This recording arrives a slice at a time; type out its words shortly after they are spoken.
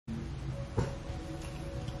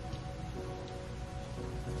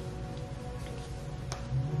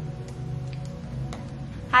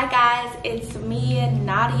Hi guys, it's me,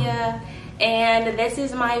 Nadia, and this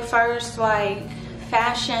is my first like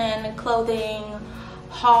fashion clothing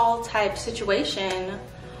haul type situation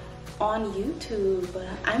on YouTube.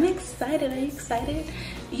 I'm excited. Are you excited?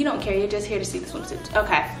 You don't care, you're just here to see the swimsuits.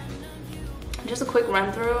 Okay, just a quick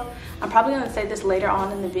run through. I'm probably gonna say this later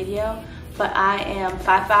on in the video, but I am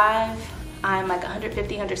 5'5". I'm like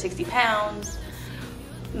 150, 160 pounds.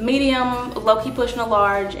 Medium, low-key pushing a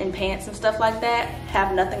large in pants and stuff like that.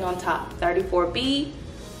 Have nothing on top. 34B.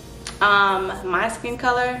 My skin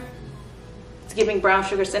color, it's giving brown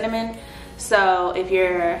sugar cinnamon. So if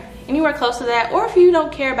you're anywhere close to that, or if you don't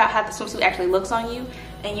care about how the swimsuit actually looks on you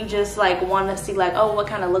and you just like want to see like, oh, what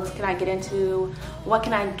kind of looks can I get into? What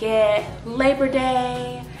can I get? Labor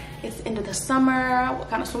Day, it's the end of the summer. What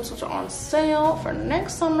kind of swimsuits are on sale for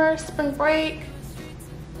next summer, spring break?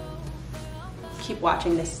 Keep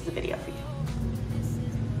watching. This is the video for you.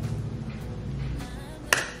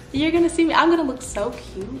 You're gonna see me. I'm gonna look so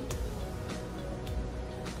cute.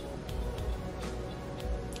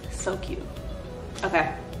 So cute.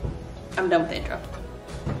 Okay, I'm done with the intro.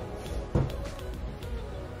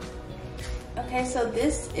 Okay, so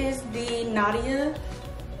this is the Nadia.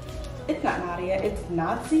 It's not Nadia, it's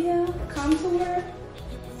Nadia contour.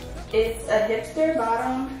 It's a hipster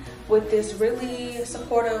bottom with this really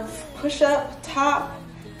supportive push-up top.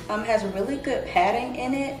 Has really good padding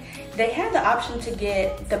in it. They had the option to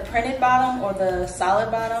get the printed bottom or the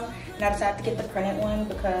solid bottom, and I decided to get the printed one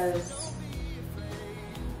because,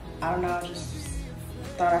 I don't know, I just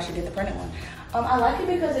thought I should get the printed one. I like it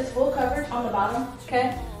because it's full coverage on the bottom,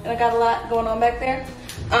 okay? And I got a lot going on back there.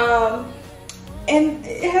 And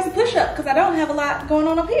it has a push-up because I don't have a lot going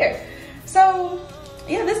on up here. So,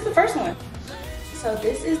 yeah, this is the first one. So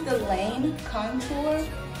this is the Lane contour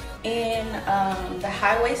in the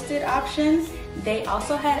high-waisted option. They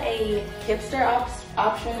also had a hipster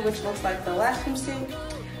option, which looks like the last swimsuit.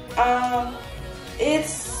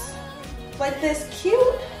 It's like this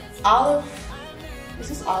cute olive, is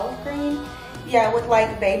this olive green? Yeah, with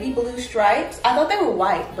like baby blue stripes. I thought they were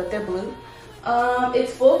white, but they're blue.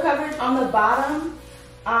 It's full coverage on the bottom.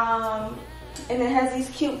 And it has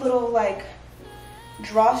these cute little like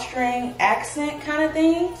drawstring accent kind of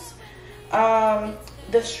things.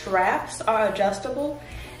 The straps are adjustable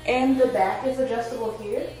and the back is adjustable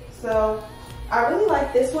here. So I really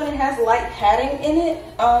like this one. It has light padding in it.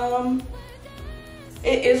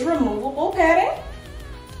 It is removable padding.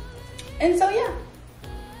 And so yeah,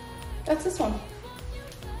 that's this one.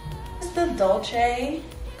 It's the Dolce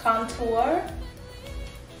contour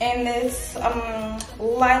and this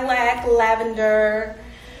lilac, lavender,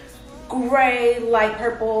 gray, light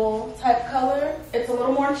purple type color. It's a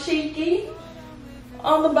little more cheeky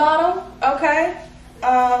on the bottom, okay?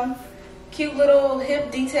 Cute little hip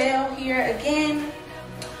detail here again.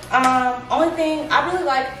 Only thing I really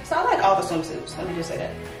like, so I like all the swimsuits, let me just say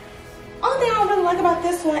that. Only thing I really like about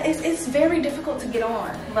this one is it's very difficult to get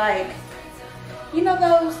on. Like, you know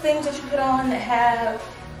those things that you put on that have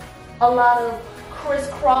a lot of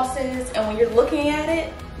crisscrosses, and when you're looking at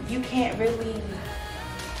it, you can't really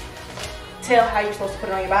tell how you're supposed to put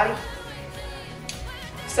it on your body.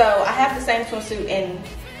 So I have the same swimsuit in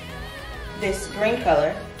this green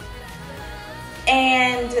color,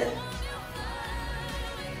 and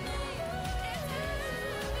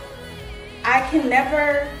I can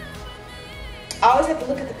never, I always have to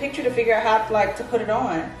look at the picture to figure out how to put it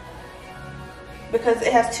on, because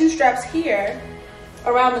it has two straps here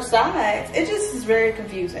around the sides. It just is very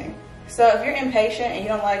confusing. So if you're impatient and you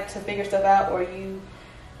don't like to figure stuff out, or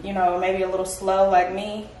you know, maybe a little slow like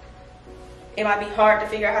me, it might be hard to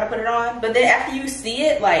figure out how to put it on. But then after you see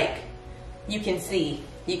it, like, you can see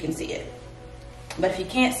it. But if you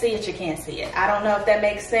can't see it, you can't see it. I don't know if that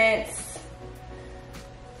makes sense,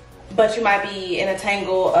 but you might be in a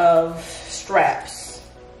tangle of straps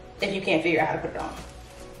if you can't figure out how to put it on.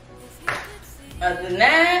 Other than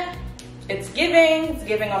that, it's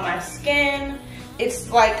giving on my skin. It's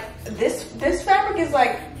like, this fabric is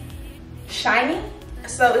like shiny.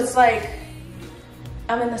 So it's like,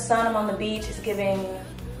 I'm in the sun, I'm on the beach, it's giving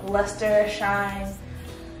luster, shine.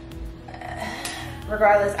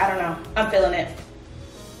 Regardless, I don't know, I'm feeling it.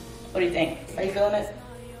 What do you think? Are you feeling it?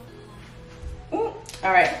 All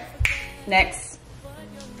right, next.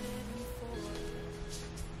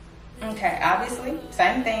 Okay, obviously,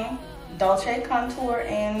 same thing. Dolce contour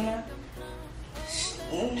in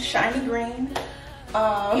shiny green.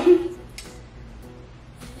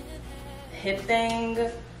 Hip thing,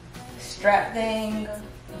 strap thing,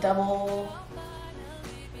 double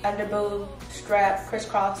underboob strap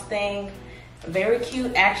crisscross thing. Very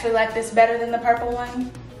cute. Actually like this better than the purple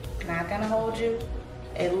one. Not gonna hold you.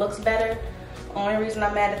 It looks better. Only reason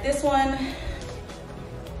I'm mad at this one,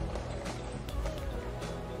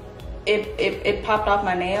 it popped off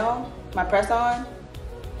my nail, my press-on,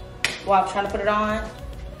 while I was trying to put it on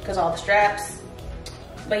because all the straps.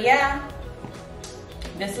 But yeah,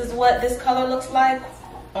 this is what this color looks like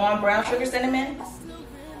on Brown Sugar Cinnamon.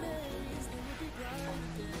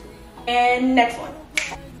 And next one.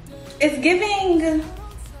 It's giving,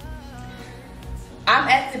 I'm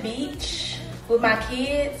at the beach with my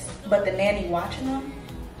kids, but the nanny watching them.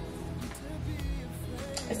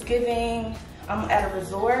 It's giving, I'm at a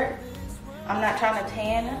resort. I'm not trying to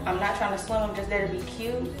tan. I'm not trying to swim. I'm just there to be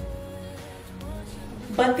cute.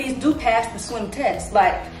 But these do pass the swim test.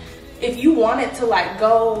 Like, if you wanted to like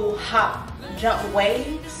go hop, jump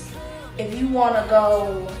waves, if you want to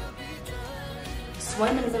go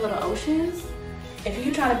swim in the middle of the ocean, if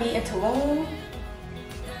you're trying to be in Tulum,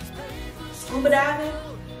 scuba diving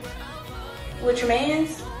with your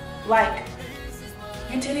mans, like,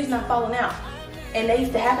 your titties not falling out. And that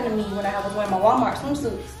used to happen to me when I was wearing my Walmart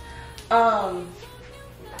swimsuits. I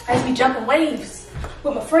used to be jumping waves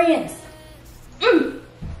with my friends.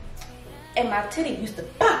 And my titty used to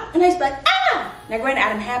pop. And I used to be like, ah! Now granted, I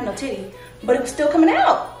didn't have no titty, but it was still coming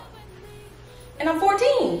out. And I'm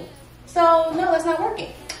 14. So no, that's not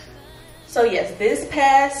working. So yes, this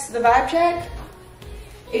passed the vibe check.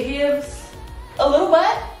 It gives a little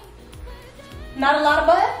butt. Not a lot of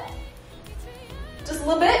butt. Just a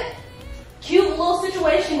little bit. Cute little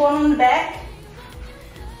situation going on in the back.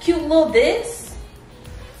 Cute little this.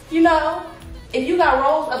 You know, if you got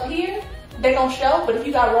rolls up here, they're gonna show, but if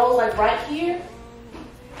you got rolls like right here,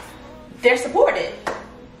 they're supported.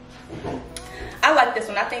 I like this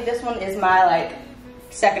one. I think this one is my like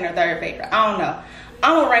second or third favorite. I don't know.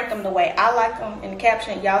 I'm gonna rank them the way I like them. In the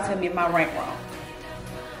caption, y'all tell me if my rank wrong.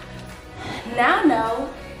 Now I know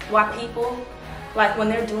why people, like when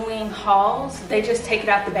they're doing hauls, they just take it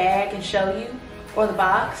out the bag and show you, or the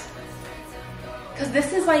box. Cause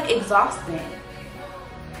this is like exhausting.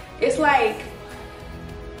 It's like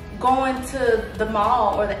going to the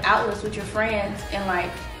mall or the outlets with your friends and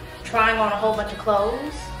like trying on a whole bunch of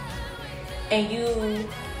clothes, and you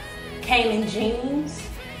came in jeans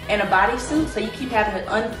and a bodysuit, so you keep having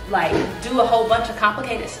to do a whole bunch of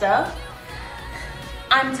complicated stuff.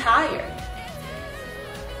 I'm tired.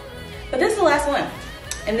 But this is the last one,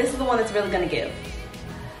 and this is the one that's really gonna give.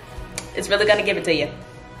 It's really gonna give it to you.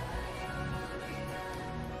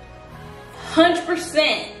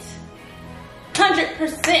 100%,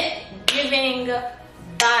 100% giving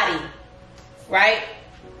body, right?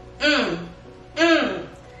 It's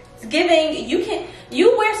giving,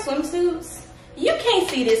 you wear swimsuits, you can't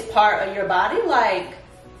see this part of your body, like,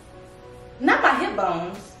 not my hip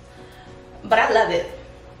bones, but I love it.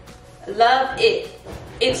 Love it.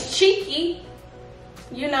 It's cheeky,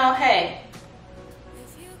 you know, hey.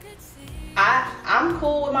 I'm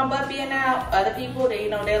cool with my butt being out. Other people, they, you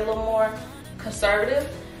know, they're a little more conservative,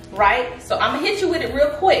 right? So I'm gonna hit you with it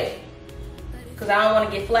real quick, cause I don't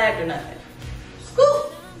want to get flagged or nothing.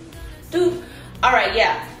 Scoop, dude. All right,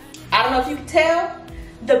 yeah. I don't know if you can tell,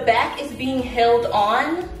 the back is being held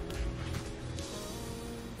on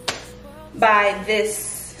by this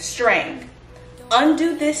string.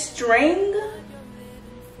 Undo this string,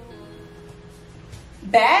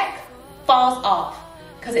 back falls off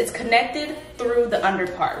because it's connected through the under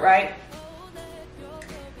part, right?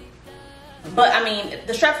 But I mean,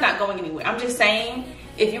 the strap's not going anywhere. I'm just saying,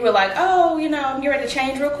 if you were like, oh, you know, you're ready to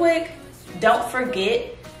change real quick, don't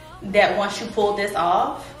forget that once you pull this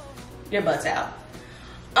off, your butt's out.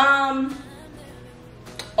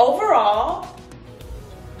 Overall,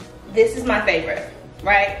 this is my favorite,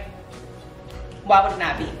 right? Why would it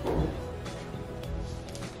not be?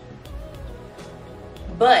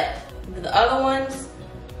 But the other ones,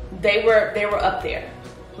 they were up there.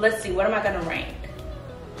 Let's see, what am I gonna rank?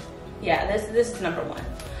 Yeah, this is number one.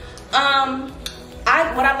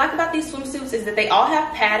 What I like about these swimsuits is that they all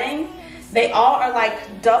have padding. They all are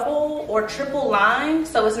like double or triple lined,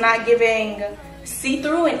 so it's not giving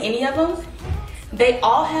see-through in any of them. They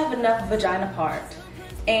all have enough vagina part,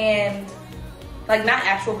 and like not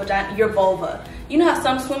actual vagina, your vulva. You know how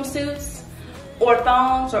some swimsuits or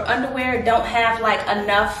thongs or underwear don't have like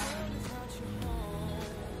enough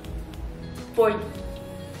for,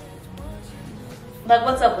 like,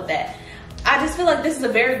 what's up with that? I just feel like this is a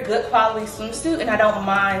very good quality swimsuit, and I don't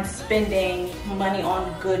mind spending money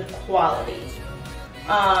on good quality.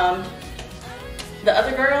 The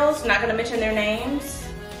other girls, not gonna mention their names,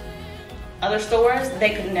 other stores,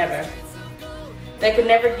 they could never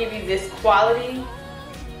give you this quality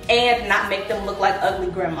and not make them look like ugly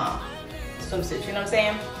grandma swimsuits, you know what I'm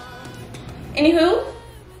saying? Anywho,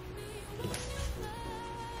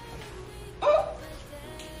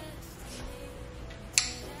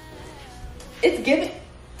 It's giving.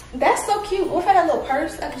 That's so cute. What if I had a little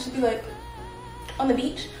purse? I could just be like on the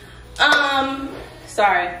beach.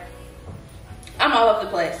 Sorry. I'm all over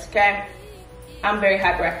the place, okay? I'm a very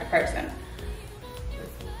hyperactive person.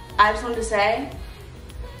 I just wanted to say,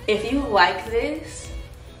 if you like this,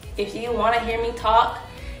 if you want to hear me talk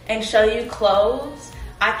and show you clothes,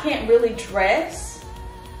 I can't really dress,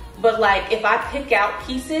 but like if I pick out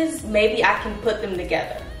pieces, maybe I can put them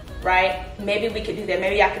together, right? Maybe we could do that.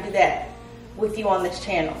 Maybe I could do that with you on this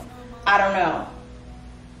channel. I don't know.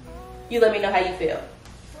 You let me know how you feel.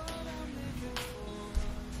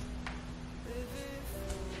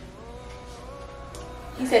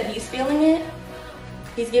 He said he's feeling it.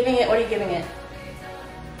 He's giving it. What are you giving it?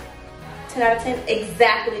 10 out of 10?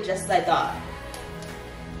 Exactly just as I thought.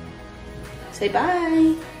 Say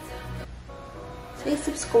bye. Say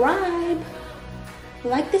subscribe.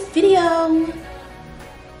 Like this video. Ow,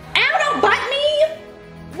 don't bite me.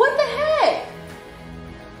 What the heck?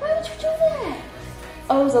 Why would you do that?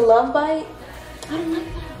 Oh, it was a love bite? I don't like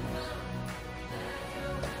that.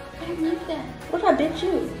 I don't like that. What if I bit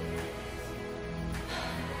you?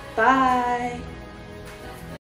 Bye.